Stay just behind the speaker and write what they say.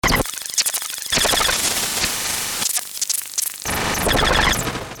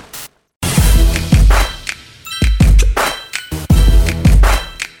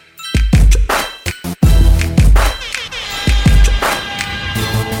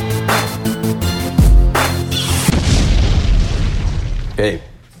Hey.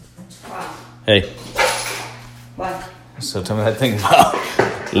 Wow. Hey. What? So tell me that thing about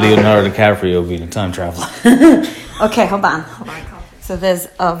Leonardo DiCaprio being a time traveler. Okay, hold on. So there's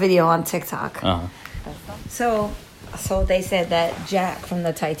a video on TikTok. Uh-huh. So they said that Jack from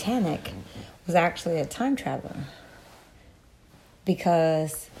the Titanic was actually a time traveler.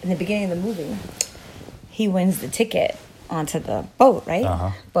 Because in the beginning of the movie, he wins the ticket onto the boat, right?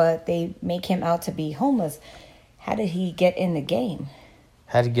 Uh-huh. But they make him out to be homeless. How did he get in the game?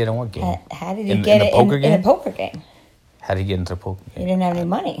 How did he get in what game? How did he get in the poker game? in a poker game? How did he get into the poker He game? didn't have any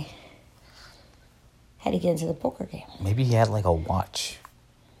money. How did he get into the poker game? Maybe he had like a watch.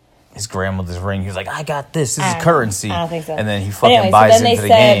 His grandmother's ring. He was like, I got this. This I is don't currency. know. I don't think so. And then he fucking Anyway, buys so then into they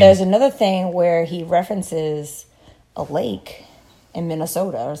the said game. there's another thing where he references a lake in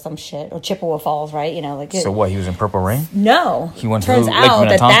Minnesota or some shit, or Chippewa Falls, right? You know, like So what? He was in Purple Rain? No. He went to Turns Lake out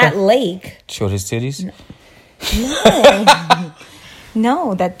that Minnetonka? lake. Showed his titties?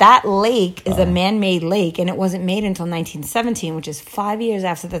 No, that lake is a man-made lake, and it wasn't made until 1917, which is 5 years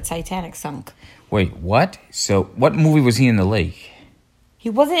after the Titanic sunk. Wait, what? So what movie was he in the lake? He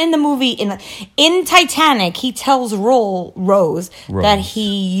wasn't in the movie. In Titanic, he tells Rose that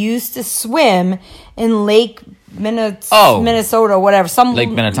he used to swim in Lake Minnesota, whatever. Lake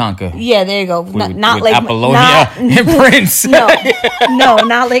Minnetonka. Yeah, there you go. With Lake Apollonia and Prince. No,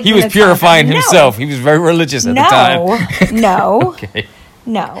 not Lake He was Minnetonka. purifying No. himself. He was very religious at the time. No. Okay.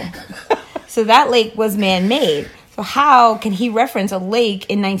 No. So that lake was man-made. So how can he reference a lake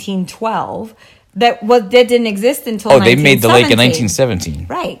in 1912 that didn't exist until 1917? They made the lake in 1917.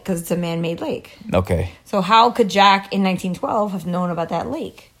 Right, because it's a man-made lake. Okay. So how could Jack in 1912 have known about that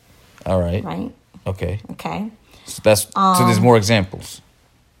lake? All right. Right? Okay. Okay. So there's more examples.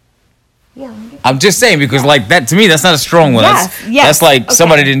 Yeah. I'm just saying because like that to me that's not a strong one. Yes, That's like okay.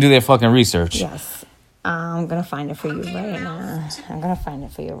 somebody didn't do their fucking research. Yes. I'm going to find it for you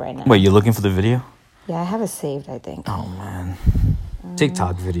right now. Wait, you're looking for the video? Yeah, I have it saved, I think. Oh man.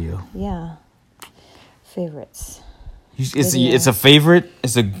 TikTok video. Yeah. Favorites. It's a favorite.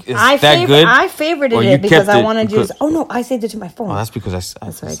 It's that good. I favorited Or you it because kept I it wanted because- to. Oh no, I saved it to my phone. Oh, that's because That's what I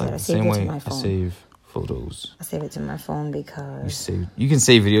it's did. like I the saved same it to way my I phone. save photos. I saved it to my phone because You can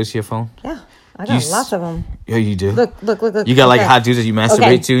save videos to your phone. yeah, I got lots of them. Yeah, you do. Look. You got like Okay. hot dudes that you masturbate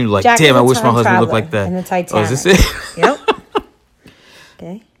Okay. to. And you're like, Jack damn, is I a wish my time husband looked like traveler that. in the Titanic. Oh, is this it? Yep.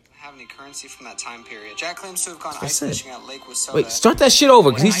 Okay. Have any currency from that time period. Jack claims to have gone ice it. fishing at Lake Wissota. Wait, start that shit over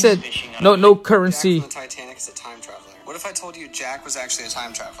because he said no currency. Jack from the Titanic is a time traveler. What if I told you Jack was actually a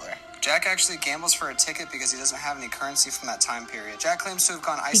time traveler? Jack actually gambles for a ticket because he doesn't have any currency from that time period. Jack claims to have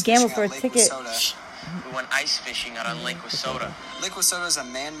gone ice fishing gambled at for a Lake ticket. Wissota. We went ice fishing out on Lake Wissota. Lake Wissota is a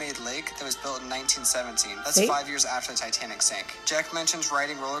man-made lake that was built in 1917. That's See? 5 years after the Titanic sank. Jack mentions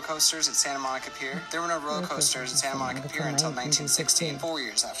riding roller coasters at Santa Monica Pier. There were no roller coasters at Santa Monica Pier until 1916, 4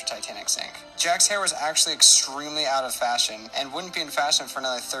 years after Titanic sank. Jack's hair was actually extremely out of fashion and wouldn't be in fashion for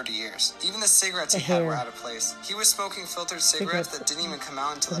another 30 years. Even the cigarettes he had were out of place. He was smoking filtered cigarettes that didn't even come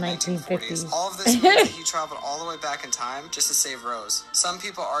out until the 1940s. All of this means that he traveled all the way back in time just to save Rose. Some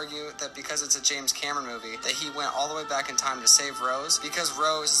people argue that because it's a James Cameron movie, that he went all the way back in time to save Rose, because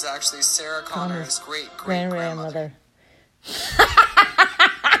Rose is actually Sarah Connor's great-great-grandmother.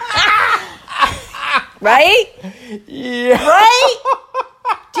 Right? Yeah. Right?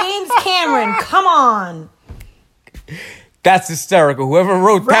 James Cameron, come on. That's hysterical. Whoever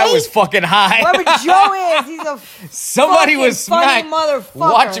wrote that Right? was fucking high. Whoever Joe is, he's a Somebody fucking was funny smacked. motherfucker.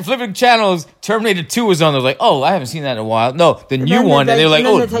 Watching flipping channels. Terminator 2 was on. They're like, oh, I haven't seen that in a while. No, the new then one, the- and they're like,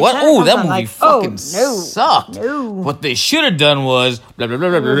 then oh, the what? Titanic Oh, comes that on, movie like, fucking no, sucked. no. What they should have done was blah blah blah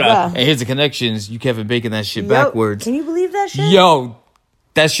blah blah. Blah. And here's the connections. You Kevin Bacon that shit Yo, backwards. Can you believe that shit? Yo,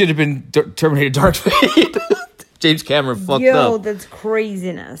 that should have been Terminator Dark Fate. James Cameron fucked Yo, up. that's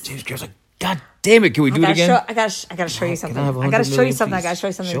craziness. James Cameron's like, God damn it, can we do it again? I gotta show you something. I have I gotta 100 show you million, something. I please? gotta show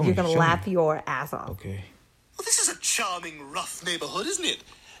you something. Show You're me, gonna show laugh me. your ass off. Okay. Well, this is a charming, rough neighborhood, isn't it?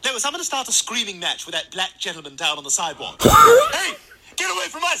 Lewis, I'm going to start a screaming match with that black gentleman down on the sidewalk. Hey, get away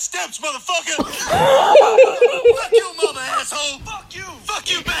from my steps, motherfucker! Fuck you, mother asshole! Fuck you! Fuck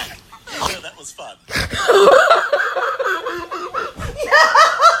you back! Yeah, that was fun.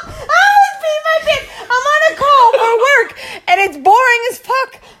 I'm on a call for work, and it's boring as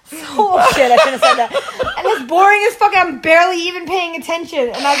fuck. Oh shit, I should have said that. And it's boring as fuck. I'm barely even paying attention.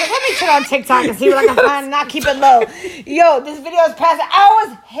 And I was like, let me turn on TikTok and see what I can find and not keep it low. Yo, this video is past. I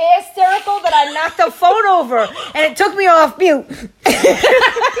was hysterical that I knocked the phone over, and it took me off mute.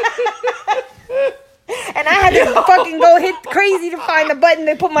 And I had had to fucking go hit crazy to find the button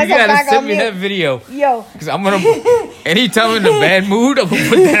to put You myself gotta back send on me mute. that video. Yo, Because I'm gonna, anytime I'm in a bad mood, I'm gonna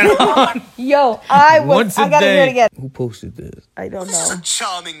put that on. yo, Once a I gotta day. hear it again. Who posted this? I don't This is know. a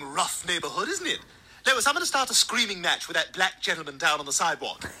charming, rough neighborhood, isn't it? Lewis, I'm going to start a screaming match with that black gentleman down on the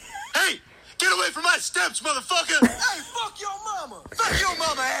sidewalk. Hey, get away from my steps, motherfucker! Hey, fuck your mama! Fuck your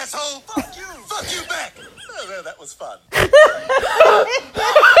mama, asshole! Fuck you! Fuck you back! Oh, well, that was fun.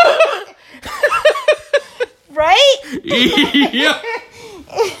 Right? Yeah.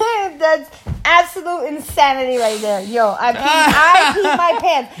 That's absolute insanity right there. Yo, I peed my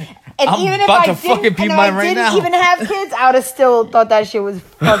pants. And I'm even if about I to fucking didn't, pee and mine I right didn't now. even have kids, I would have still thought that shit was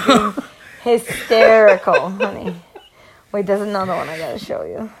fucking hysterical, honey. Wait, there's another one I gotta show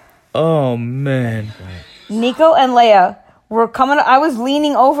you. Oh, man. Nico and Leia were coming. I was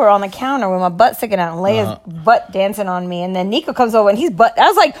leaning over on the counter with my butt sticking out, and Leia's butt dancing on me. And then Nico comes over, and he's butt. I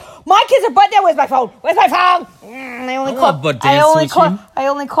was like, "My kids are butt there. Where's my phone? Where's my phone?" I only caught. butt dance with you. I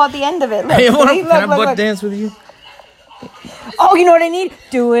only caught the end of it. Look, Hey, look, can I look, butt look. dance with you? Oh, you know what I need?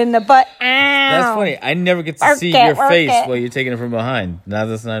 Doing the butt. That's Ow. funny. I never get to Work see it, your work face it. while you're taking it from behind. Now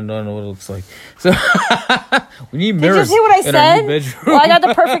that's not, I don't know what it looks like. So we need Did you mirrors see what I in our new said? bedroom. Well, I got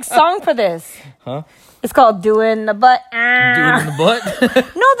the perfect song for this. Huh? It's called "Doing the Butt." Do it in the butt.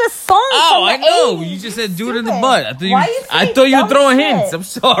 No, the song. Oh, from the I know. 80s. You just said do it in the Stupid. butt. Why you I say thought you were dumb throwing shit? hints. I'm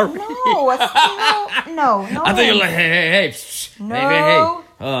sorry. No, no. I thought you were like, hey. No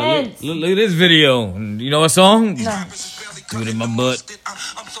Hey. hints. Look at this video. You know a song? No. Do it in my butt.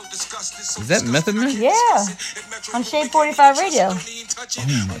 Is that Method Man? Yeah. On Shade 45 Radio.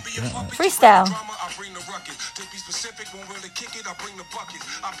 Oh Freestyle.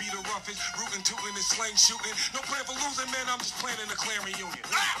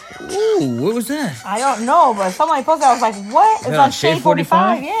 Ooh, what was that? I don't know, but somebody posted. I was like, "What?" It's Is that on Shade 45.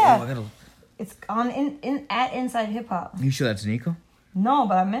 Oh, I Yeah. gotta, It's on in at Inside Hip Hop. you sure that's Nico? No,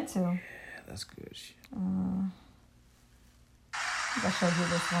 but I meant to. That's good shit. I showed you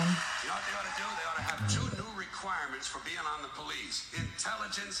this one. You know what they ought to do? They ought to have two new requirements for being on the police: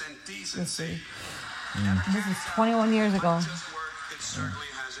 intelligence and decency. This is 21 years ago. Just work. It certainly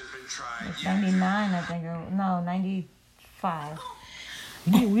hasn't been tried It's yet. 99, I think. No, 95.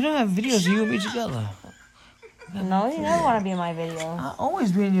 We don't have videos of you and me together. No, you never want to be in my video. I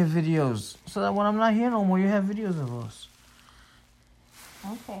always be in your videos, so that when I'm not here no more, you have videos of us.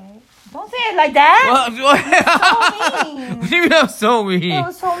 Okay. Don't say it like that. What So mean. do you mean I'm so mean? That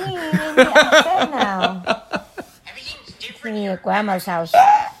was so mean. You made me upset now. Everything's different Me here. at grandma's house.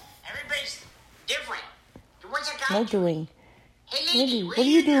 Everybody's different. What's a guy? What doing? Hey, What lady, are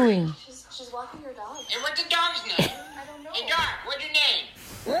you doing? She's walking your dog. Hey, what's the dog's name? I don't know. Hey, dog, what's your name?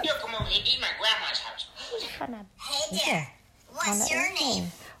 You come over here. This is my grandma's house. Hey there. What's your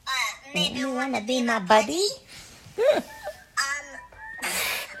name? Maybe You you want want to be my buddy?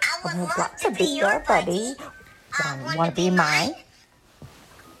 I would love to be your buddy. Want to be mine?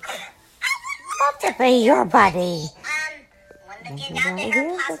 Love to be your buddy. Want to get down to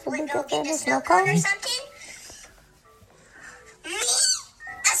her, possibly go get a snow cone or something? Me?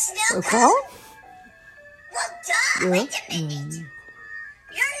 A snow Okay. cone? Well, duh. Wait a minute.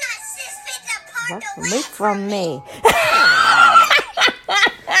 You're not 6 feet apart away Make from me.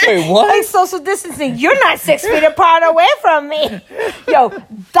 Wait, what? Like social distancing. You're not 6 feet apart away from me. Yo,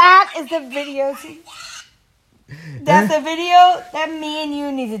 that is the video. That's the video that me and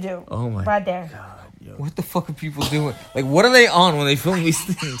you need to do. Oh my Right there. What the fuck are people doing? Like, what are they on when they film these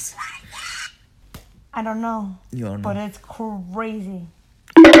things? I don't know. You don't But know. it's crazy.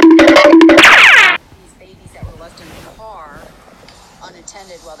 These babies that were left in the car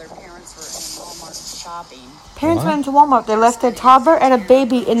unattended while their parents were in Walmart shopping. Parents went into Walmart. They left their toddler and a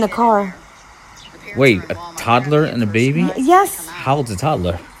baby in the car. The parents Wait, were in a Walmart toddler and a baby? Yes. How old's a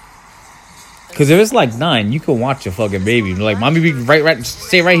toddler? Because if it's like 9, you can watch a fucking baby. Like, mommy, be right,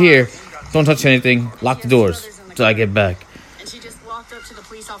 stay right here. Don't touch anything. Lock the doors till I get back. And she just walked up to the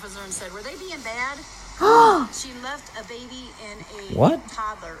police officer and said, "Were they being bad?" She left a baby and a What?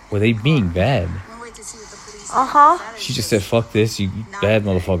 toddler. Were they being bad? We'll wait to see what the police say. Uh-huh. That is She just said, fuck this, you bad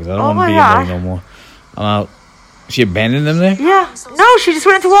motherfuckers. I don't Oh want my to be in God. there no more. I'm out. She abandoned them there? Yeah. No, she just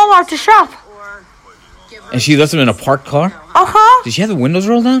went into Walmart to shop. or give her And she left them in a parked car? Uh-huh. Did she have the windows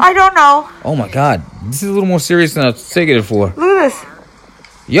rolled down? I don't know. Oh my God. This is a little more serious than I was taking it for. Look at this.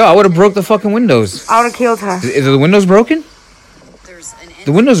 Yo, I would have broke the fucking windows. I would have killed her. Is the windows broken? there's an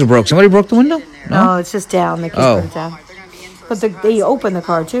The windows are broke. Somebody broke the window? No, it's just down. They keep Oh. it down. They're going to be in for a But surprise they visit. opened the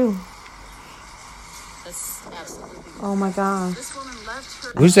car, too. That's absolutely. Oh, my God. This woman left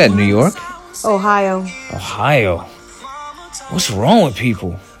her. Where's that, New York? Ohio. Ohio. What's wrong with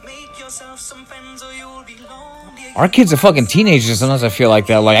people? Our kids are fucking teenagers. Sometimes I feel like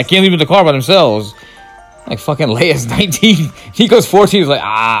that. Like I can't leave in the car by themselves. Like fucking Leia's 19. He goes 14. He's like,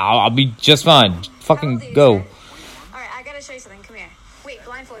 I'll be just fine. Fucking go. All right, I gotta show you something. Come here. Wait,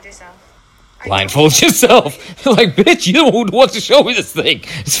 blindfold yourself. Blindfold yourself. Like, bitch, you the one who wants to show me this thing.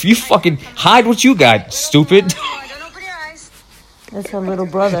 So you fucking hide what you got, stupid. Don't open your eyes. That's her little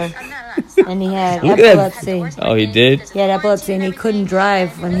brother. And he had Look at that. epilepsy. Oh, he did? He had epilepsy and he couldn't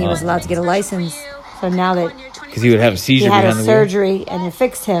drive when he was allowed to get a license. So now that Because he would have a he seizure had a behind the wheel. surgery and it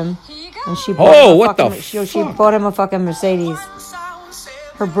fixed him, and she bought Oh, him a what the fucking, she bought him a fucking Mercedes.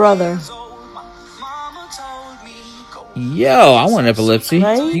 Her brother. Yo, I want epilepsy.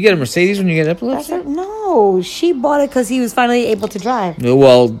 Right? You get a Mercedes when you get That's epilepsy? her, no, she bought it because he was finally able to drive. No,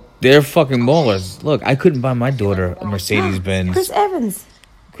 well, they're fucking ballers. Look, I couldn't buy my daughter a Mercedes Benz Chris Evans.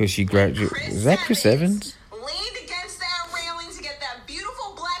 because she graduated. Is that Chris Evans? Leaned against that railing to get that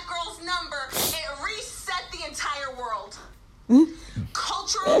beautiful black girl's number and reset the entire world.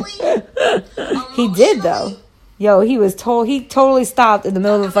 Culturally, He did though. Yo, he totally stopped in the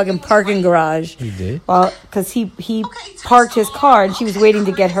middle of a fucking parking garage. He did? Well, because he parked his car and she was waiting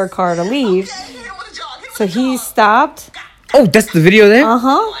to get her car to leave. So he stopped. Oh, that's the video there?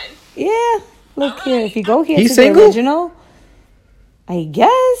 Uh-huh. Yeah. Look here. If you go here He's to single? the original, I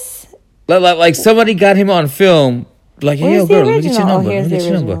guess. Like somebody got him on film. Like, hey, yo, Where's the girl, let me get your original? Oh, number. here's Let me the get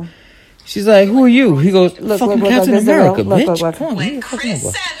your number. original. She's like, who are you? He goes, Look, fucking look, Captain this is the America, real- look, bitch. look. Come on, give me when a fucking Chris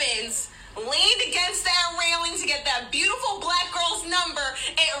number. Evans leaned against that railing to get that beautiful black girl's number,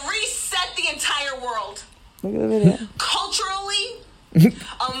 it reset the entire world. Look at the video. Culturally,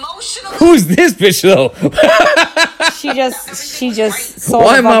 emotionally. Who's this bitch, though? She just saw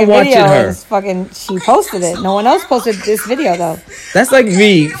Why the am I fucking watching video her? and fucking she posted it. No one else posted this video though. That's like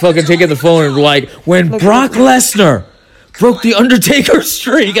me fucking taking the phone and like, when Brock Lesnar broke the Undertaker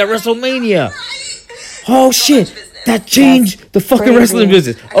streak at WrestleMania. Oh, shit. That changed the fucking crazy. wrestling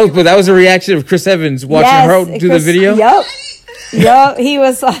business. Oh, but that was a reaction of Chris Evans watching her do the video? Yup. He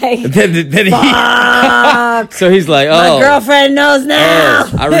was like, Then fuck. so he's like, My oh, girlfriend knows now.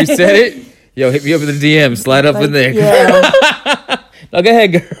 I reset it. Yo, hit me up in the DM. Slide up in there. Yeah. No, go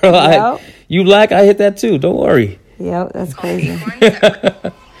ahead, girl. Yep. You like, I hit that too. Don't worry. Yep, that's crazy.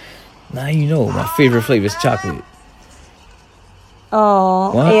 Now you know my favorite flavor is chocolate.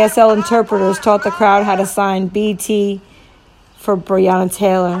 Oh, What? ASL interpreters taught the crowd how to sign BT for Breonna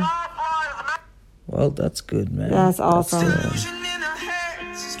Taylor. Well, that's good, man. That's awesome.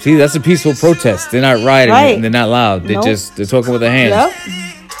 See, that's a peaceful protest. They're not rioting Right. and they're not loud. They're Nope. they're talking with their hands. Yep.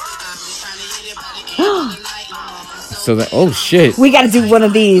 So that, oh shit. We got to do one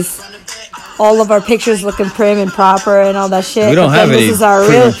of these. All of our pictures looking prim and proper and all that shit. We don't But have then any this is our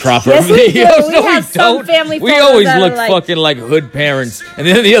prim real and proper yes, we do. videos. We No, have some don't. family We photos always that are look like, fucking like hood parents, and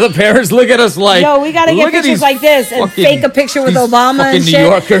then the other parents look at us like, yo, we got to get "Look at pictures these like this and fucking- fake a picture with these Obama fucking and New shit.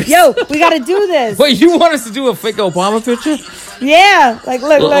 Yorkers." Yo, we got to do this. Wait, you want us to do a fake Obama picture? Yeah, like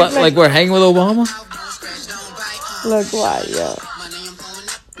look, look, Like we're hanging with Obama? look, why, yo.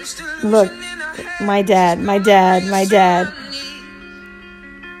 Look, my dad.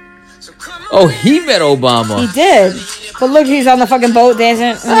 Oh, he met Obama. He did. But look, he's on the fucking boat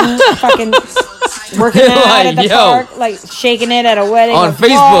dancing, fucking working out Like, at the yo. park, like shaking it at a wedding. On like, Facebook,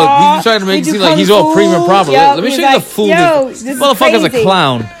 "What? he's trying to make We it do seem like kung he's all fu." prim and proper. Yo, Let me he's show you the like, fool. Yo, This this is motherfucker's a crazy.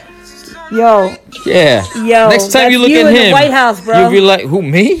 clown. Yo, Yeah. Yo, Next time you that's look you at in the him, White House, bro. you'll be like, who,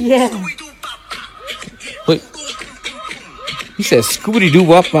 me? yeah. Wait. He said Scooby Doo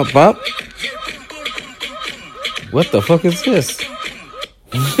Wop Bop Bop. What the fuck is this?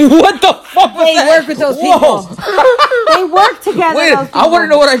 What the fuck was They that? work with those Whoa. people. They work together. Wait, those I want to people.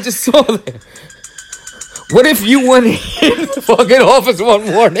 know what I just saw there. What if you went in the fucking office one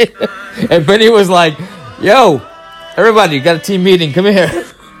morning and Benny was like, yo, everybody, got a team meeting. Come here.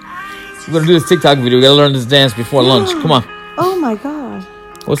 We're going to do this TikTok video. We got to learn this dance before lunch. Come on. Oh my god.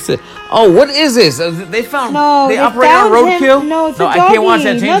 What's it? Oh, what is this? They found. No, they they operate on found him. roadkill. No, it's a I can't watch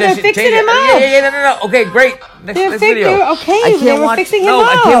that. doggy. Change No, that they're shit. fixing Change him that. up. Yeah, no. Okay, great. Next video. Okay, I can't they were watch. fixing him no, I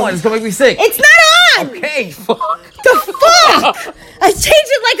up. can't watch. It's gonna make me sick. It's not on. Okay, fuck. The fuck? I changed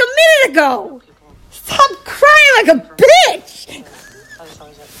it like a minute ago. Stop crying like a bitch.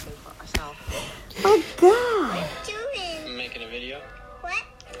 Oh god. I'm making a video. What?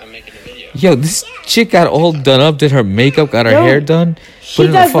 I'm making a video. Yo, this chick got all done up. Did her makeup? Got her Yo, hair done? She put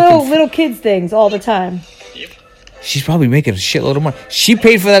in a does fucking- little kids things all the time. She's probably making a shitload of money. She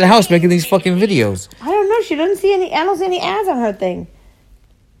paid for that house making these fucking videos. I don't know. She doesn't see any. I don't see any ads on her thing.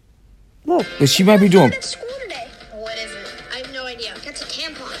 Look. But she might be doing. At school today. What is it? I have no idea. That's a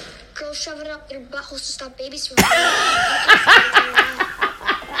tampon. Girls shove it up their buttholes to stop babies from.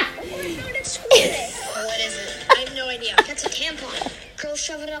 What is it? I have Girls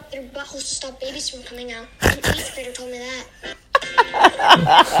shove it up their buttholes to stop babies from coming out. An 8th grader told me that.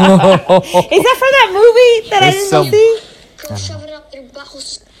 Is that from that movie that I didn't see? Girls shove it up their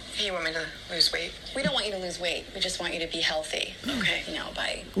buttholes. Hey, you want me to lose weight? We don't want you to lose weight. We just want you to be healthy. Okay. You know,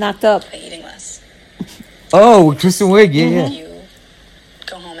 by Knocked up. eating less. Oh, with Kristen Wiig, yeah. You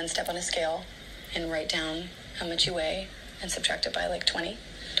go home and step on a scale and write down how much you weigh and subtract it by like 20.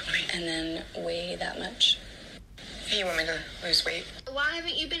 And then weigh that much. Hey, you want me to lose weight? Why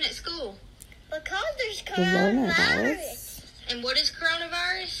haven't you been at school? Because there's Coronavirus. coronavirus. And what is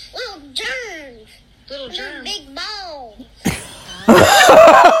coronavirus? Little germs. Little Little germs. big balls.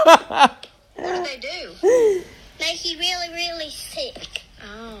 What do they do? Make you really, really sick.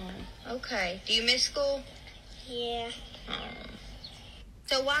 Oh, okay. Do you miss school? Yeah.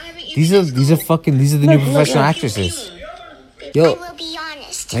 So why haven't you These been are at school? these are the new professional actresses. Yo, I will be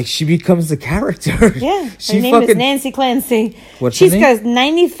honest. like she becomes the character. Yeah. she Her name is Nancy Clancy. What's her She's name?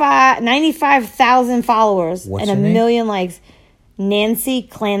 got 95,000 followers What's and her a name? million likes. Nancy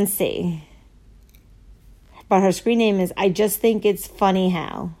Clancy. But her screen name is I Just Think It's Funny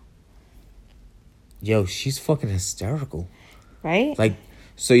How. Yo, she's fucking hysterical. Right? Like,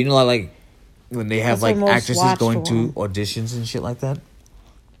 so you know, like when they have That's her like most actresses watched going to one. auditions and shit like that.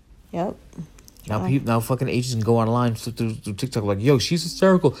 Yep. Now fucking agents can go online through TikTok like, yo, she's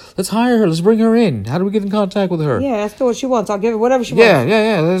hysterical. Let's hire her. Let's bring her in. How do we get in contact with her? Yeah, ask her what she wants. I'll give her whatever she Yeah, wants.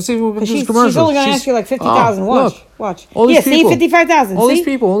 yeah, yeah. Let's see if we can do She's commercials. only going to ask you like 50,000. Watch. Look, Watch. all these Yeah, see, people. 55,000. All See? these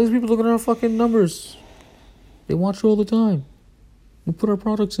people looking at our fucking numbers. They watch her all the time. We put our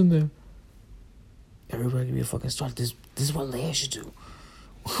products in there. Everybody can be a fucking star. This is what Leia should do.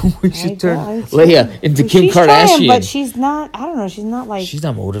 We should turn Leia into Kim She's Kardashian. trying, but she's not, I don't know, she's not like, She's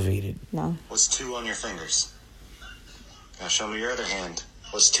not motivated. no. What's 2 on your fingers? Now show me your other hand.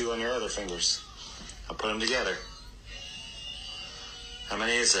 What's 2 on your other fingers? I'll put them together. How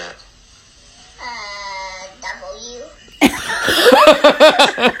many is that? W.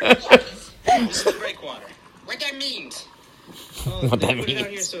 This is the breakwater. What that means? Oh, What they that put it out means.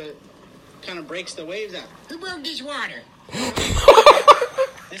 here so it kind of breaks the waves out. Who broke this water?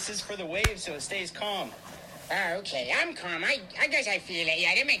 This is for the waves so it stays calm. Oh, okay. I'm calm. I guess I feel it.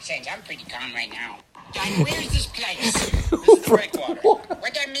 Yeah, that makes sense. I'm pretty calm right now. Dad, where's this place? This is the breakwater.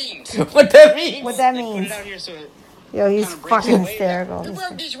 What that means? What that means? What that They put means. it out here so it Yo, he's kinda breaks fucking the waves hysterical. Who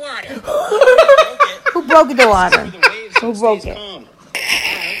broke this water? broke it. Who broke the water? For the waves so Who it broke stays it? calm. Oh,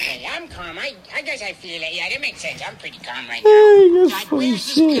 okay. I'm calm. I guess I feel it. Yeah, that makes sense. I'm pretty calm right now. Dad, where's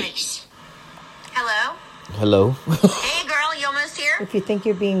this place? Hello? Hello. Hey, girl, you almost here? If you think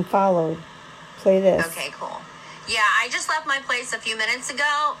you're being followed, play this. Okay, cool. Yeah, I just left my place a few minutes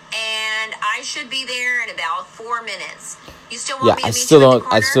ago, and I should be there in about 4 minutes. You still want Yeah, me to I meet still you at the don't. I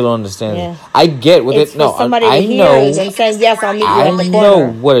corner? still don't understand. Yeah. I get what It's it. No, for somebody I to hear know. it and saying, yes, I'll meet you I at the know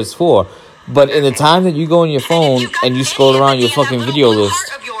corner. what it's for. But in the time that you go on your phone and you scroll around your fucking video list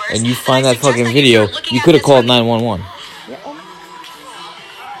and you find that fucking video, you could have called 911.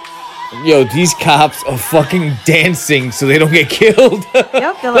 Yo, these cops are fucking dancing so they don't get killed. Yep,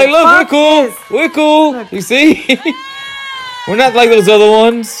 they're Like, like, look, we're "Fuck cool. this." We're cool. Look. You see? We're not like those other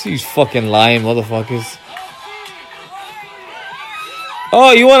ones. These fucking lying motherfuckers.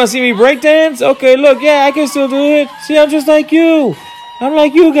 Oh, you want to see me breakdance? Okay, look, yeah, I can still do it. See, I'm just like you. I'm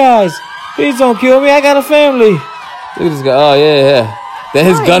like you guys. Please don't kill me. I got a family. Look at this guy. Oh, yeah. Then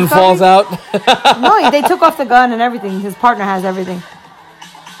his Oh, gun he's falls out. No, they took off the gun and everything. His partner has everything.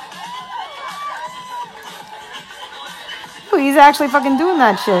 Oh, he's actually fucking doing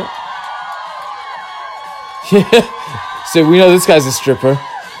that shit. So we know this guy's a stripper.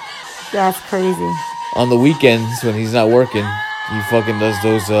 That's crazy. On the weekends when he's not working, he fucking does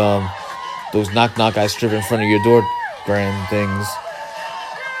those knock knock I strip in front of your door brand things.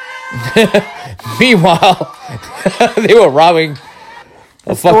 Meanwhile, they were robbing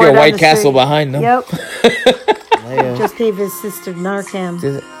a store fucking down White the Castle street. behind them. Yep. Leia. Just gave his sister Narcan.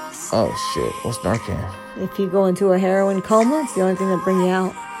 Did it? Oh shit! What's Narcan? If you go into a heroin coma, it's the only thing that bring you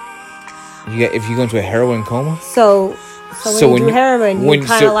out. If you go into a heroin coma. So when you do heroin, you when-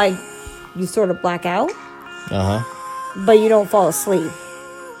 kind of so- like, you sort of black out, Uh huh. but you don't fall asleep.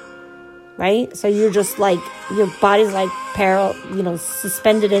 Right? So you're just like, your body's like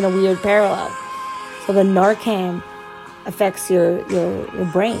suspended in a weird parallel. So the Narcan affects your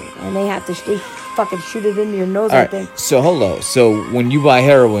brain, and they fucking shoot it into your nose, All I right. think. So hold on. So when you buy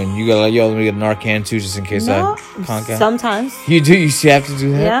heroin, you gotta like, yo, let me get Narcan too, just in case No, I conk out. sometimes. You do. You have to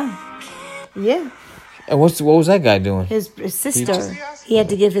do that. Yeah. And what was that guy doing? His sister, he had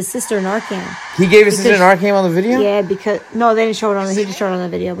to give his sister Narcan. He gave his sister Because- Narcan on the video. Yeah, because no, they didn't show it he just showed it on the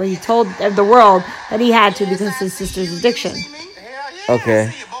video, but he told the world that he had to because of his sister's addiction.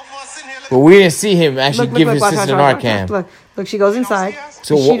 Okay. But we didn't see him actually give his sister Narcan. Look, she goes inside.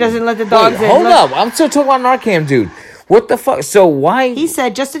 So she doesn't let the dogs in. Hold up. I'm still talking about Narcan, dude. What the fuck? So why? He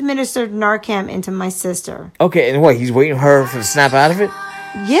said, just administered Narcan into my sister. Okay, and what? He's waiting for her to snap out of it?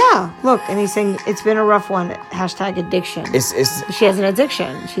 Yeah. Look, and he's saying, it's been a rough one. Hashtag addiction. She has an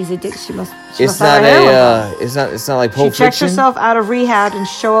addiction. She's addicted. She must it's have not a heroin it's not like Pulp She checked Fiction? herself out of rehab and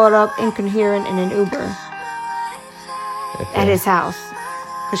showed up incoherent in an Uber at his house.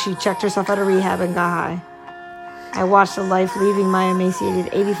 Because she checked herself out of rehab and got high. I watched the life leaving my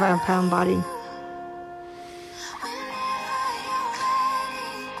emaciated 85-pound body.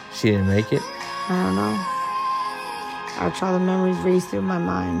 She didn't make it? I don't know. Our childhood memories race through my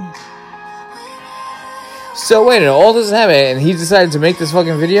mind. So wait a minute, all this is happening and he decided to make this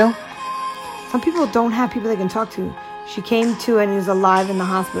fucking video? Some people don't have people they can talk to. She came to and he was alive in the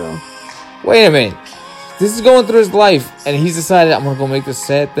hospital. Wait a minute. This is going through his life, and he's decided, I'm going to go make this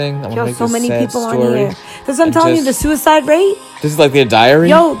sad thing. I'm going to make so this many sad people story. on here. That's what I'm telling you, the suicide rate. This is like their diary?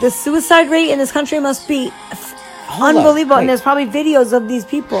 Yo, the suicide rate in this country must be unbelievable. And there's probably videos of these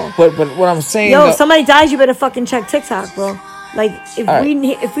people. But what I'm saying... Yo, if somebody dies, you better fucking check TikTok, bro. Like,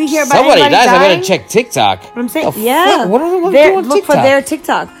 if we hear about somebody anybody dies, dying, I better check TikTok. What I'm saying, yeah. What are they doing on look for TikTok? their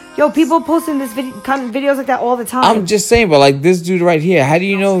TikTok. Yo, people posting this videos like that all the time. I'm just saying, but like this dude right here, how do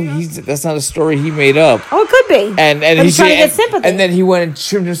you know that's not a story he made up? Oh, it could be. And but he's trying to get sympathy. And then he went and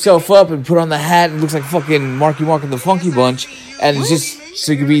trimmed himself up and put on the hat and looks like fucking Marky Mark and the Funky Bunch, and it's just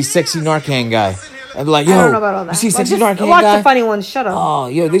so he could be sexy Narcan guy. And like, yo, I don't know about all that. you see sexy Just Narcan watch guy? the funny ones. Shut up. Oh,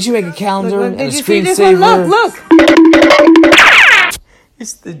 yo, they should make a calendar and a Did you see this screensaver. one? Look.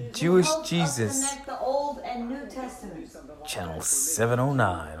 It's the Jewish Jesus. Connect the Old and New Testaments. Channel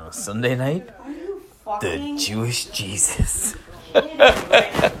 709 on a Sunday night. The Jewish Jesus.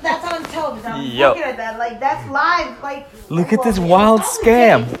 That's on television. I'm looking at that. Like, that's live. Like, look at this wild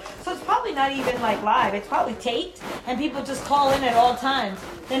scam. So it's probably not even like live. It's probably taped, and people just call in at all times.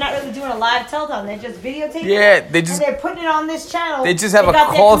 They're not really doing a live telethon. They're just videotaping. Yeah, and they're putting it on this channel. They just have a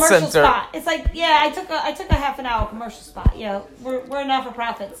got their call commercial center. Spot. It's like, yeah, I took a half an hour commercial spot. You know, we're not for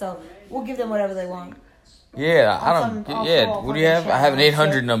profit, so we'll give them whatever they want. Yeah, I don't. What do you have? I have an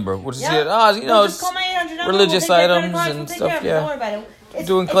 800 number. What is it? Oh, you know, just call my 800 number. religious items and stuff. Yeah. Don't worry about it.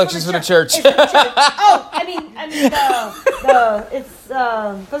 Doing collections for the church. Oh, I mean, it's for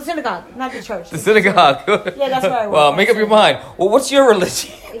the synagogue, not the church. The synagogue. Yeah, that's where I work. Well, make up your mind. Well, what's your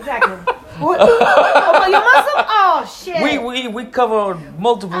religion? Exactly. What? Oh, you're Muslim? Oh shit. We cover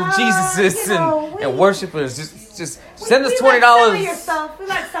multiple Jesuses and worshipers. Just send us $20. We like some of your stuff. We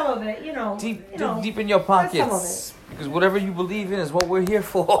like some of it, Deep in your pockets. Because whatever you believe in is what we're here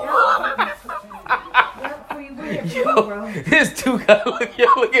for. This two guy,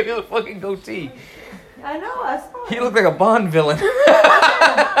 look at his fucking goatee. I know, I saw it. He looked like a Bond villain.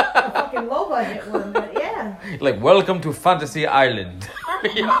 A fucking low budget one, but yeah. Like, welcome to Fantasy Island.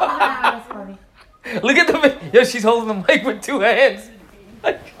 That's funny. Look at the... Yo, she's holding the mic with two hands.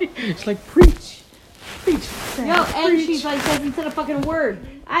 She's like, preach. Yo, and she's like, doesn't say a fucking word.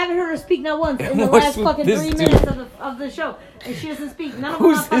 I haven't heard her speak not once in the last fucking 3 minutes of the show. And she doesn't speak. None of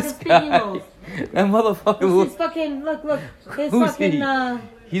them are fucking speaking roles. That motherfucker. His fucking, look. His Who's fucking,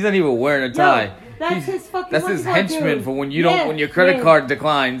 He's not even wearing a tie. Yo, that's his fucking... That's his henchman for when you don't... When your credit card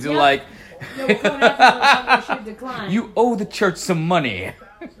declines. You're like... You owe the church some money.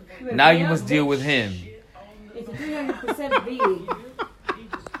 Now you must deal with him. It's a 300% V.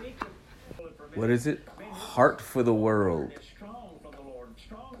 What is it? Heart for the world.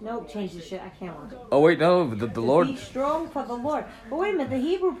 Nope, change the shit. I can't want it. Oh wait, no, the Lord. Be strong for the Lord. But wait a minute, the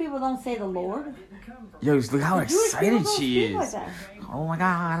Hebrew people don't say the Lord. Yo, look how excited she is. Like oh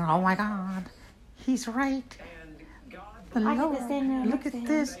my God. He's right. The Lord. Look at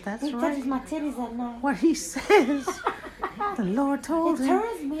this. That's he right. touches my titties at night. What he says. The Lord told him. It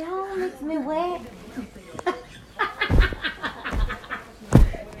turns me on, makes me wet.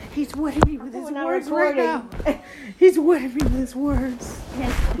 He's wetting me with his words right now. He's wetting me with his words.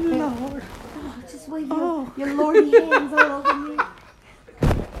 Yes. Lord. Oh, just wave your lordy hands all over me.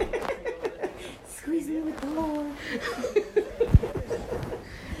 Squeeze me with the Lord.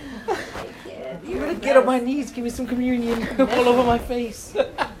 I'm gonna get on my knees, give me some communion all over my face.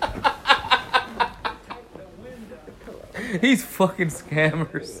 These fucking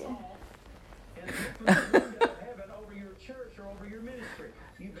scammers.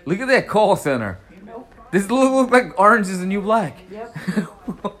 Look at that call center. This look like Orange is the New Black. Yep.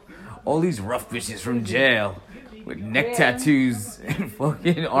 All these rough bitches from jail with neck tattoos and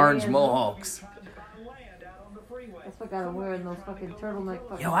fucking orange mohawks. That's what I gotta wear in those fucking turtleneck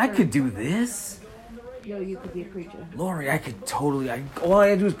fucking Yo, I shirts. could do this. Yo, you could be a preacher. Lori, I could totally. All I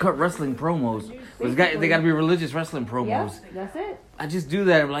gotta do is cut wrestling promos. But they gotta be religious wrestling promos. Yep, that's it. I just do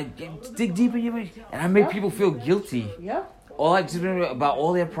that. I'm like, dig deep in your and I make people feel guilty. Yep. All I just remember about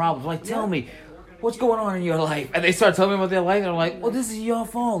all their problems. Like, tell me, what's going on in your life? And they start telling me about their life. And I'm like, well, this is your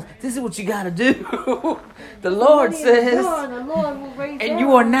fault. This is what you gotta do. The Lord says, the Lord will raise and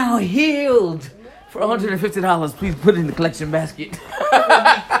you are now healed. For $150, please put it in the collection basket.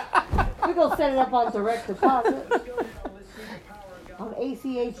 We're gonna set it up on direct deposit. On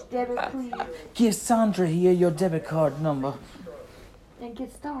ACH debit, please. Give Sandra here your debit card number. And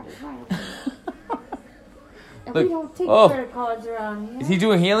get started, right? And Look, we don't take credit cards around here. Is he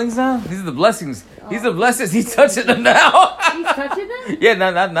doing healings now? These are the blessings. These are the blessings. He's touching them now. He's touching them? Yeah,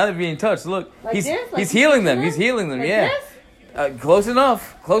 not they're being touched. Look, Like he's this? Like he's healing them. this? He's healing them. Like Yeah, this? close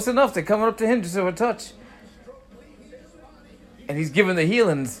enough. Close enough. They're coming up to him just over a touch, and he's giving the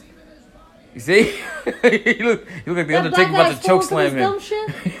healings. You see? he look like the Undertaker about to choke slam him.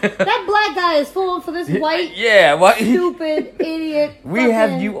 That black guy is falling for this white, Yeah, stupid idiot. We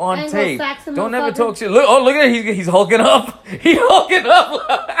have you on tape. Anglo-Saxon Don't ever motherfucker. talk shit. Look! Oh, look at it. He's hulking up. He's hulking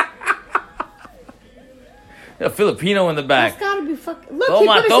up. A Filipino in the back. That's gotta be fucking. Look,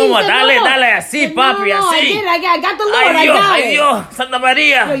 Toma, he put toma, his dale, no. dale, así, No, papi, no, así. I did. I got the Lord. Ay, I Dios, got ay, it. Dios, Santa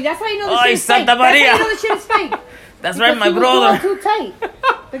Maria. Yo, that's how you know the Ay, shit is Santa fake. That's how Maria. you know the shit is fake. That's Because right, my he was brother. going too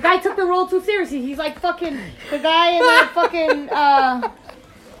tight. The guy took the role too seriously. He's like fucking the guy in the fucking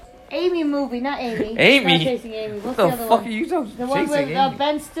Amy movie, not Amy. Amy? Not Chasing Amy. What's What the the other fuck one? are you talking The one Chasing with Amy?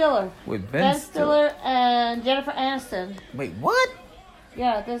 Ben Stiller. With Ben Stiller and Jennifer Aniston. Wait, what?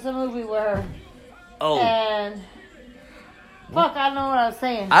 Yeah, there's a movie where. Oh. And. Fuck, I don't know what I was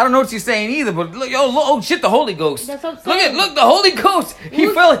saying. I don't know what you're saying either, but look, oh shit, the Holy Ghost. That's what I'm Look saying. look, the Holy Ghost. He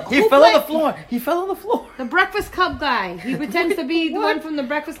Who- fell who on the played- floor. He fell on the floor. The Breakfast Club guy. He pretends to be the one from the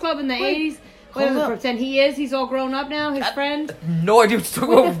Breakfast Club in the 80s. What does hold he up. pretend he is? He's all grown up now, his friend. No idea what you're talking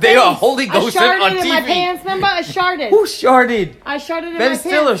With about. the They are face. Holy Ghost I on sharded in my TV. pants, remember? I sharded. Who sharded? I sharded in Ben my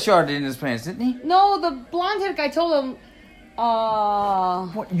Stiller pants. sharded in his pants, didn't he? No, the blonde-haired guy told him,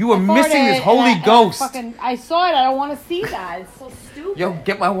 You were I missing farted this Holy and Ghost. I saw it. I don't want to see that. It's so stupid. Yo,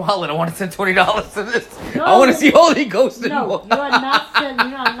 get my wallet. I want to send $20 to this. No, I want to see Holy Ghost. No, you are not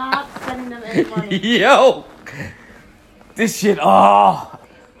sending them any money. Yo, this shit. Oh,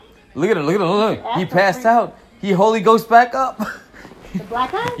 look at him. Look. He passed out. He Holy Ghost back up. The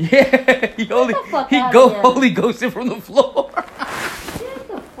black guy? Yeah, he the fuck he outta go here. Holy Ghosted from the floor. Get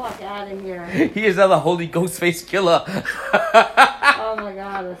the fuck out of here. He is now the Holy Ghost face killer. Oh my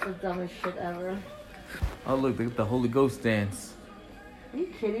god, that's the dumbest shit ever. Oh look at the Holy Ghost dance. Are you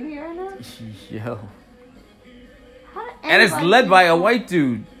kidding me right now? Yo, How did and it's anybody led do by a that? white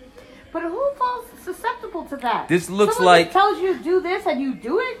dude. But who falls susceptible to that? This looks Someone like just tells you to do this and you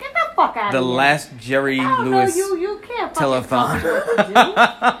do it? Get the fuck out the of here. last Jerry I don't Lewis know, you can't fucking telethon. tell me what to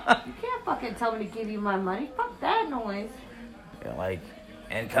do. You can't fucking tell me to give you my money. Fuck that noise. Yeah, like,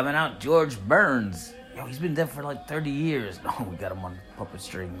 and coming out, George Burns. Yo, he's been dead for like 30 years. Oh, we got him on puppet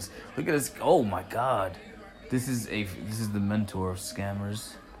strings. Look at this. Oh my God, this is the mentor of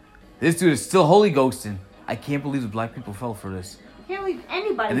scammers. This dude is still Holy Ghosting. I can't believe the black people fell for this. You can't leave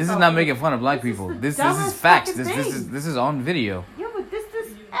anybody. And this is fell not for making it. fun of black This people. is the This is dumbest facts. fucking This thing. is on video. Yeah, but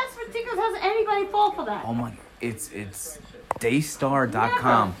that's ridiculous. How does anybody fall for that? Oh my, it's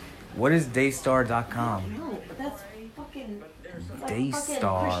Daystar.com. What is Daystar.com? No, but that's fucking. It's like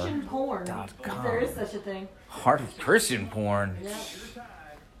Daystar fucking Christian porn. .com. If there is such a thing. Heart of Christian porn. Yeah.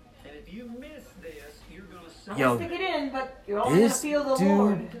 I'm Yo, gonna stick it in, but you're only gonna this feel the dude-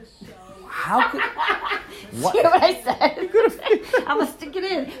 Lord. How could? What? Hear what I said? I'm gonna stick it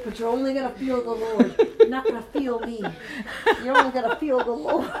in, but you're only gonna feel the Lord. You're not gonna feel me. You're only gonna feel the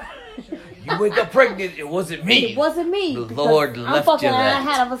Lord. You wake up pregnant. It wasn't me. It wasn't me. The because Lord I'm left fucking you and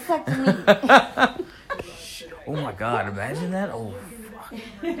I that. had a vasectomy. Oh my God! Imagine that. Oh,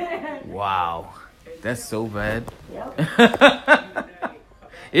 fuck. Wow, that's so bad. Yep.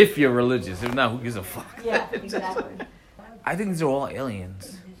 If you're religious, if not, who gives a fuck? Yeah, exactly. I think these are all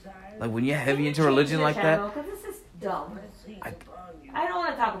aliens. Like when you're heavy into religion like that, Because this is dumb. I I don't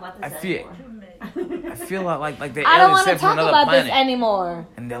want to talk about this anymore. I feel like they're I don't aliens want to sent from talk another about planet, this anymore.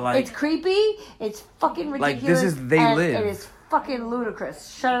 and they're like, It's creepy. It's fucking ridiculous. Like, this is They and Live. It is fucking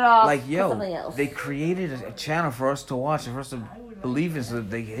ludicrous. Shut it off. like, Put yo, something else. they created a channel for us to watch and for us to believe in, so that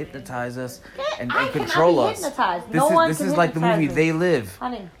they can hypnotize us and I control cannot be us. hypnotized. This No is one this can is like the hypnotize movie me. They Live.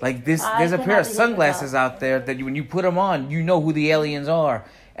 Honey, Like this, I there's a cannot pair of be sunglasses hypnotized. out there that when you put them on, you know who the aliens are,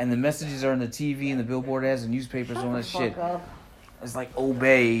 and the messages are in the TV and the billboard ads and newspapers and all that Fuck shit. up. It's like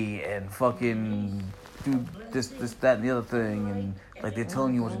obey and fucking do this, that, and the other thing, and Like they're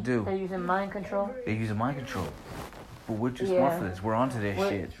telling you what to do. They're using mind control. They're using mind control. But we're too smart for this. We're onto their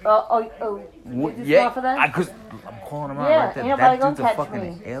shit. You're too smart for that? Because I'm calling them out right there. Ain't nobody That dude's gonna a catch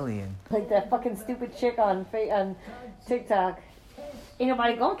fucking me. alien. Like that fucking stupid chick on TikTok. Ain't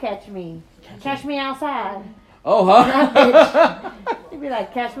nobody gonna catch me. Catch me outside. Oh, huh? You'd be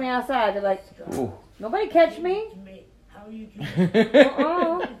like, catch me outside. They're like, Ooh. nobody catch me.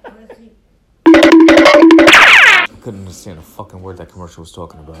 Couldn't understand a fucking word that commercial was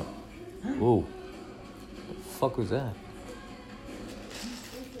talking about. Ooh. What the fuck was that?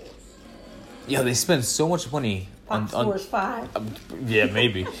 Yeah, they spend so much money on Force 5. yeah,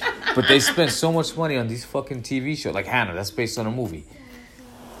 maybe. But they spend so much money on these fucking TV shows. Like Hannah, that's based on a movie.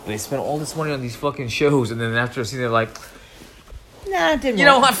 They spend all this money on these fucking shows, and then after a scene, they're like, Nah, it didn't you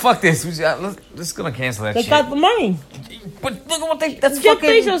know what? Fuck this. Let's gonna cancel that They shit. got the money. But look at what that's Jeff fucking...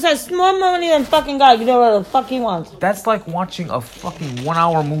 Bezos has more money than fucking God. You know what the fuck he wants. That's like watching a fucking 1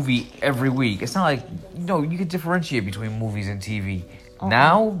 hour movie every week. It's not like, you can differentiate between movies and TV.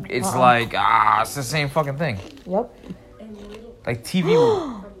 Now, it's like, it's the same fucking thing. Yep. Like TV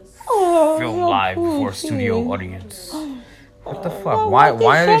film live before a studio audience. What the fuck? Why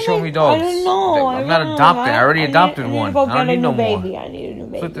are they showing me dogs? I don't know. I'm not adopting. I already adopted one. I I don't need no more. I need a new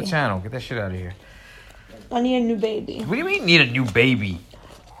baby. Flip the channel. Get that shit out of here. I need a new baby. What do you mean need a new baby?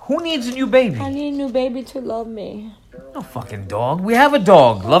 Who needs a new baby? I need a new baby to love me. No fucking dog. We have a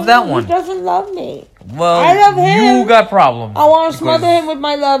dog. Love that one. He doesn't love me. Well, I love him. You got problems. I want to smother him with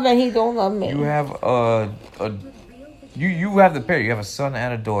my love, and he don't love me. You have you have the pair. You have a son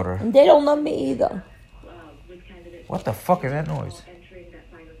and a daughter. And they don't love me either. What the fuck is that noise?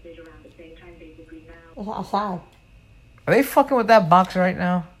 It's outside. Are they fucking with that box right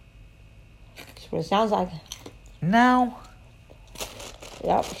now? That's what it sounds like. Now?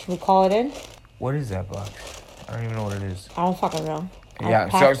 Yep. Should we call it in? What is that box? I don't even know what it is. I don't fucking know. Yeah,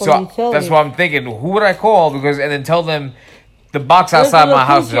 so that's what I'm thinking. Who would I call? And then tell them the box outside my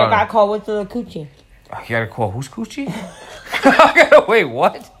house is I on. got called with the coochie. You gotta call who's coochie? I gotta wait.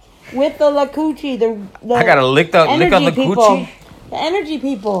 What? With the coochie, the I gotta lick on the people. coochie. The energy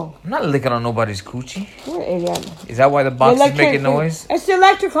people. I'm not licking on nobody's coochie. You're an idiot. Is that why the box is making noise? It's the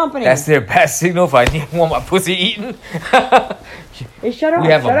electric company. That's their bad signal if I want my pussy eaten. Hey, shut up. We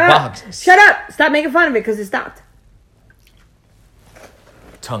have shut a up. box. Shut up. Stop making fun of it because it stopped.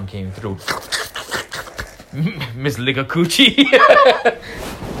 Tongue came through. Miss Licker Coochie.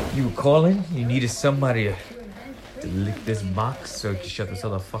 You calling? You needed somebody to lick this box so you can shut this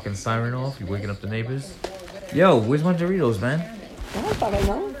other fucking siren off? You waking up the neighbors? Yo, where's my Doritos, man? I don't fucking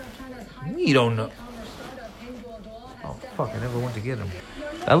know. You don't know. Oh, fuck, I never went to get them.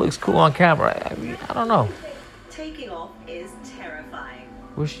 That looks cool on camera. I mean, I don't know. Taking off is terrifying.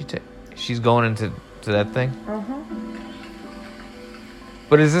 Where's she She's going into that thing? Uh-huh.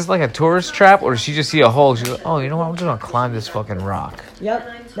 But is this like a tourist trap, or does she just see a hole? She's like, oh, you know what? I'm just gonna climb this fucking rock.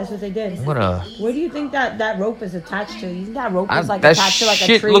 Yep, that's what they did. I'm gonna... Where do you think that rope is attached to? You think that rope is like that attached to like a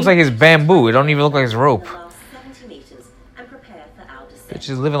shit tree? looks like it's bamboo. It don't even look like it's rope. Bitch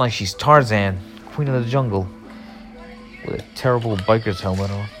is living like she's Tarzan, queen of the jungle, with a terrible biker's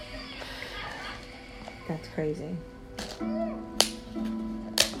helmet on. That's crazy.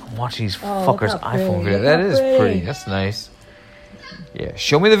 I'm watching these Oh, fuckers' look how pretty. iPhone videos. Look That how is pretty. pretty. That's nice. Yeah,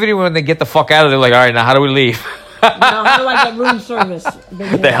 show me the video when they get the fuck out of there. Like, all right, now how do we leave? Now, how do I get room service?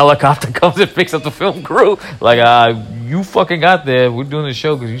 The helicopter comes and picks up the film crew. Like, you fucking got there. We're doing the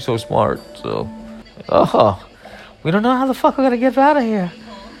show because you're so smart. So, we don't know how the fuck we're gonna get out of here.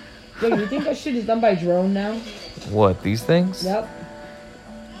 Yo, you think that shit is done by drone now? What, these things? Yep.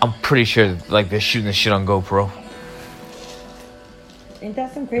 I'm pretty sure, like, they're shooting this shit on GoPro. Ain't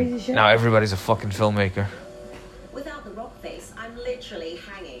that some crazy shit? Now everybody's a fucking filmmaker. Without the rock face, I'm literally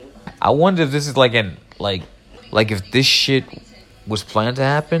hanging. I wonder if this is like if this shit was planned to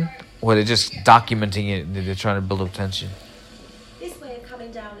happen, or they're just documenting it and they're trying to build up tension. This way of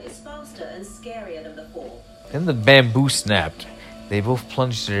coming down is faster and scarier than before. Then the bamboo snapped. They both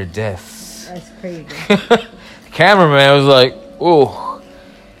plunged to their deaths. That's crazy. Cameraman was like, "Oh,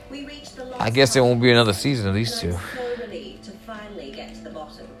 We reached the I guess there won't be another season of these two." so relieved to finally get to the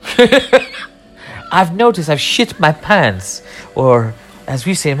bottom. I've noticed I've shit my pants, or as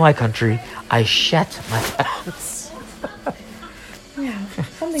we say in my country, I shat my pants.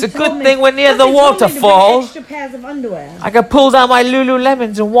 It's a good thing we're near the waterfall. Extra pairs of underwear. I can pull down my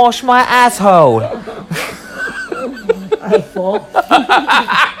Lululemons and wash my asshole. Well,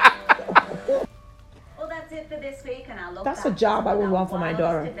 that's it for this week, and I look That's a job I would want for my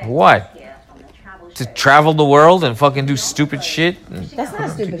daughter. What? Here from the Travel to travel the world and fucking do stupid shit. That's not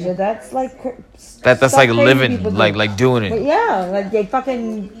stupid shit. That's like That's stuff like crazy living, people do. like doing But it. yeah, like they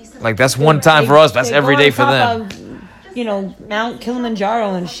fucking. Like that's one time for us. That's they every go day on for top them. Of, you know, Mount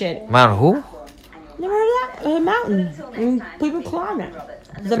Kilimanjaro and shit. Mount who? Never heard of that? A mountain. And people climb it.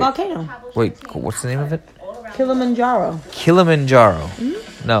 The volcano. Wait, what's the name of it? Kilimanjaro. Kilimanjaro.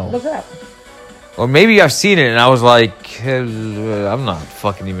 No. Look it up. Or maybe I've seen it and I was like, I'm not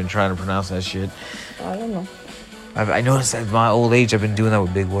fucking even trying to pronounce that shit. I don't know. I noticed at my old age, I've been doing that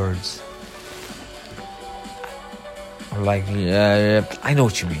with big words. I'm like, yeah, I know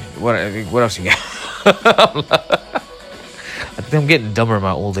what you mean. What else you got? I think I'm getting dumber in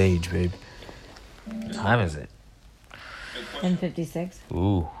my old age, babe. What time is it? 10:56.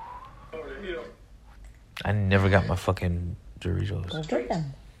 Ooh. I never got my fucking Doritos. Go drink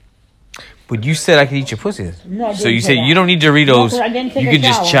them. But you said I could eat your pussy. No, I so didn't you say said that. you don't need No, Doritos. 'cause I didn't take You a could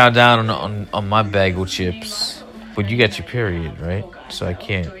just chow shower. down on my bagel chips. But you got your period, right? So I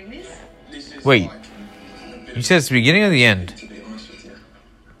can't. Wait. You said it's the beginning or the end?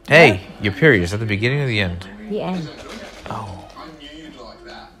 Hey, your period is at the beginning or the end? The end. Oh.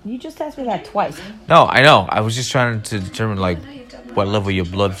 You just asked me that twice. No, I know. I was just trying to determine like what level your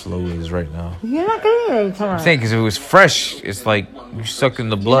blood flow is right now. You're not getting it anytime. I'm saying because if it was fresh, it's like you suck in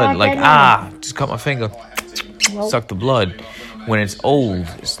the blood. not Like getting just cut my finger, Nope. suck the blood. When it's old,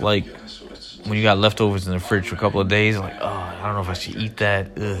 it's like when you got leftovers in the fridge for a couple of days. Like I don't know if I should eat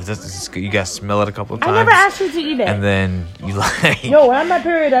that. You got to smell it a couple of I times. never asked you to eat it. And then you like. No, when I'm on my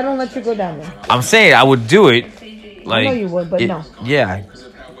period, I don't let you go down there. I'm saying I would do it. Like know you would, but no. Yeah,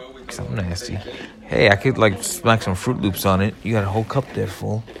 because I'm nasty. Hey, I could like smack some Fruit Loops on it. You got a whole cup there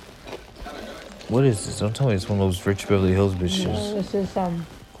full. What is this? Don't tell me it's one of those rich Beverly Hills bitches. No, this is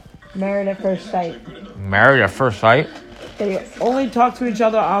married at first sight. Married at first sight? They only talk to each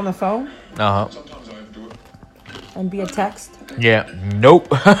other on the phone Uh huh. and via text. Yeah. Nope.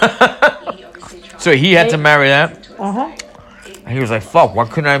 So he had to marry that. Uh huh. And he was like, "Fuck! Why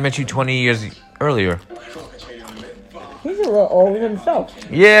couldn't I have met you 20 years earlier?" He's a little old himself.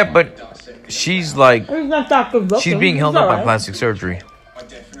 Yeah, but she's like, He's not that good looking. she's being held He's up by alright. plastic surgery.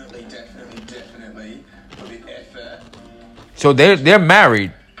 So they're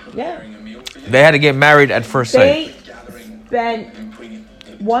married. Yeah. They had to get married at first sight. They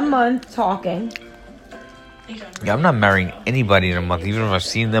spent 1 month talking. Yeah, I'm not marrying anybody in a month, even if I've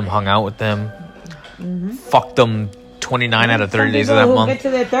seen them, hung out with them, fucked them 29 out of 30 Some days of people that who month. get to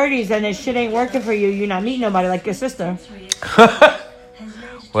their 30s and this shit ain't working for you. You're not meeting nobody like your sister.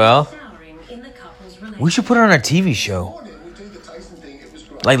 Well, we should put her on a TV show.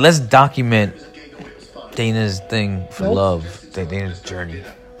 Like, let's document Dana's thing for love, Dana's journey.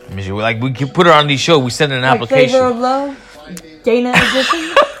 I mean, like, we could put her on these shows. We send an Like application. Flavor of Love, Dana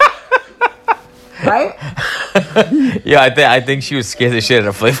Edition. Right? Yeah, I think she was scared the shit out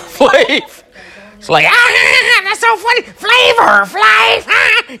of Flavor Flav. She's like, that's so funny. Flavor Flav,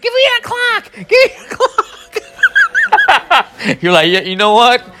 give me a clock. Give me a clock. You're like, yeah, you know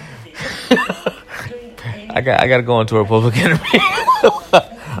what? I got to go into a public interview.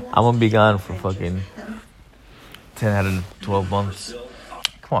 I'm gonna be gone for fucking 10 out of 12 months.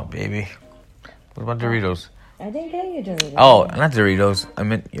 Come on, baby. What about Doritos? I didn't get you Doritos. Oh, not Doritos. I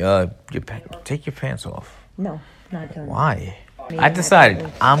meant take your pants off. No, not doing Why? Me I and my decided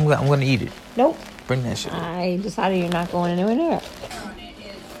brothers. I'm gonna eat it. Nope. Bring that shit. I decided you're not going anywhere near it.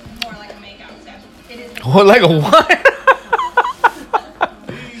 What, like a what?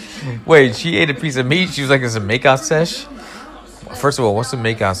 Wait, she ate a piece of meat. She was like, "It's a makeout sesh." First of all, what's a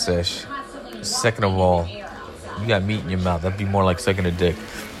makeout sesh? Second of all, you got meat in your mouth. That'd be more like sucking a dick.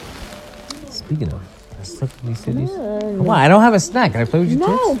 Speaking of, let's look at these cities. Come on, I don't have a snack. Can I play with your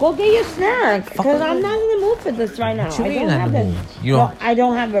No, tits? go get your snack. Because I'm not in the mood for this right now. What you I mean don't not have in the it. mood? You don't- No, I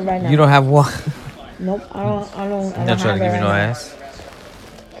don't have it right now. You don't have what? Nope, I don't You're have not trying to give it me no right now. ass.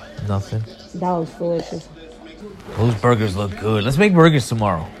 Nothing. That was delicious. Those burgers look good. Let's make burgers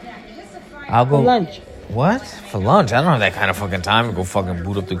tomorrow. I'll go For lunch. What? For lunch? I don't have that kind of fucking time to go fucking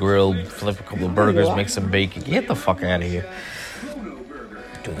boot up the grill, flip a couple of burgers, make some bacon. Get the fuck out of here.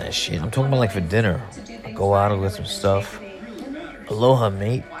 Do that shit. I'm talking about like for dinner. I'll go out and get some stuff. Aloha,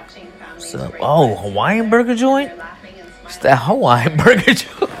 mate. What's up? Oh, Hawaiian burger joint? It's that Hawaiian burger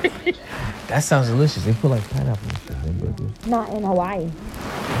joint. That sounds delicious. They put like pineapple in their burgers. Not in Hawaii.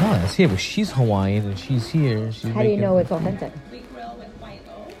 No, that's here, but she's Hawaiian and she's here. And she's How do you know it's authentic?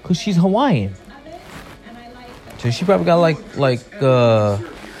 Because she's Hawaiian. So she probably got like the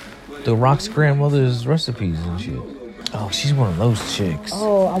Rock's grandmother's recipes and shit. Oh, she's one of those chicks.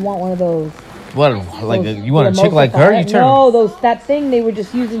 Oh, I want one of those. What? Like you want a chick like her? You turn. No, that thing they were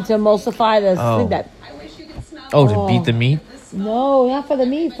just using to emulsify the thing that. Oh, to beat the meat? No, not for the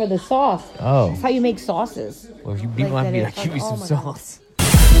meat, for the sauce. Oh. That's how you make sauces. Well, if you beat my meat, I'll give you some sauce.